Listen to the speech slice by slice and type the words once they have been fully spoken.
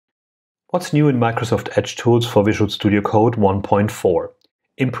What's new in Microsoft Edge tools for Visual Studio Code 1.4?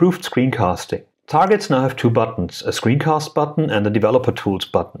 Improved screencasting. Targets now have two buttons, a screencast button and a developer tools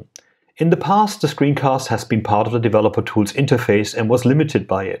button. In the past, the screencast has been part of the developer tools interface and was limited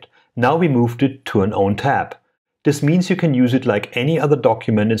by it. Now we moved it to an own tab. This means you can use it like any other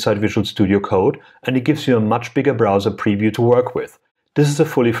document inside Visual Studio Code, and it gives you a much bigger browser preview to work with. This is a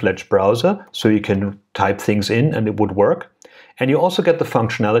fully fledged browser, so you can type things in and it would work. And you also get the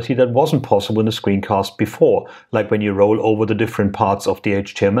functionality that wasn't possible in the screencast before, like when you roll over the different parts of the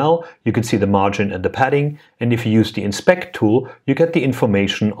HTML, you can see the margin and the padding, and if you use the inspect tool, you get the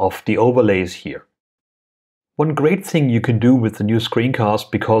information of the overlays here. One great thing you can do with the new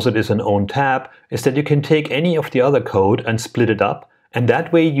screencast, because it is an own tab, is that you can take any of the other code and split it up, and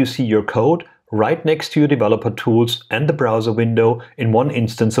that way you see your code right next to your developer tools and the browser window in one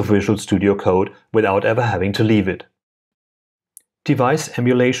instance of Visual Studio Code without ever having to leave it. Device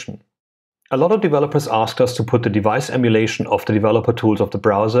emulation. A lot of developers asked us to put the device emulation of the developer tools of the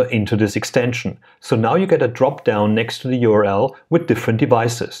browser into this extension. So now you get a drop-down next to the URL with different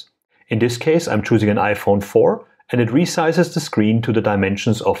devices. In this case, I'm choosing an iPhone 4, and it resizes the screen to the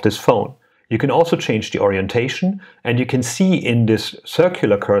dimensions of this phone. You can also change the orientation, and you can see in this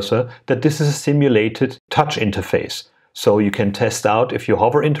circular cursor that this is a simulated touch interface. So you can test out if your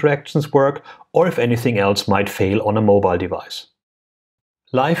hover interactions work or if anything else might fail on a mobile device.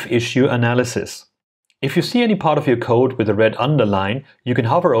 Live issue analysis. If you see any part of your code with a red underline, you can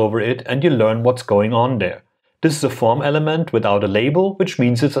hover over it and you learn what's going on there. This is a form element without a label, which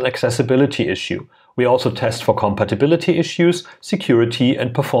means it's an accessibility issue. We also test for compatibility issues, security,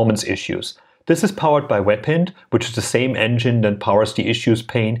 and performance issues. This is powered by Webhint, which is the same engine that powers the issues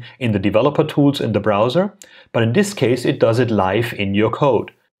pane in the developer tools in the browser, but in this case it does it live in your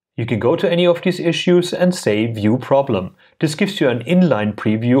code. You can go to any of these issues and say View Problem. This gives you an inline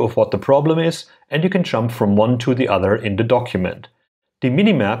preview of what the problem is, and you can jump from one to the other in the document. The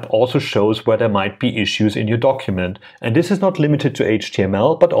minimap also shows where there might be issues in your document, and this is not limited to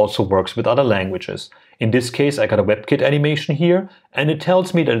HTML but also works with other languages. In this case, I got a WebKit animation here, and it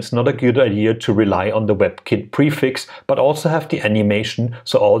tells me that it's not a good idea to rely on the WebKit prefix but also have the animation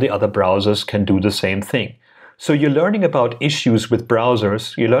so all the other browsers can do the same thing. So you're learning about issues with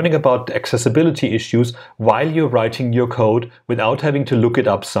browsers, you're learning about accessibility issues while you're writing your code without having to look it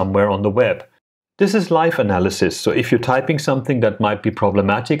up somewhere on the web. This is live analysis, so if you're typing something that might be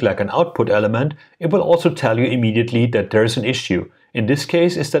problematic like an output element, it will also tell you immediately that there is an issue. In this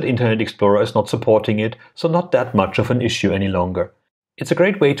case is that Internet Explorer is not supporting it, so not that much of an issue any longer. It's a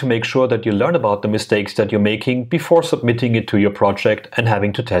great way to make sure that you learn about the mistakes that you're making before submitting it to your project and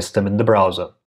having to test them in the browser.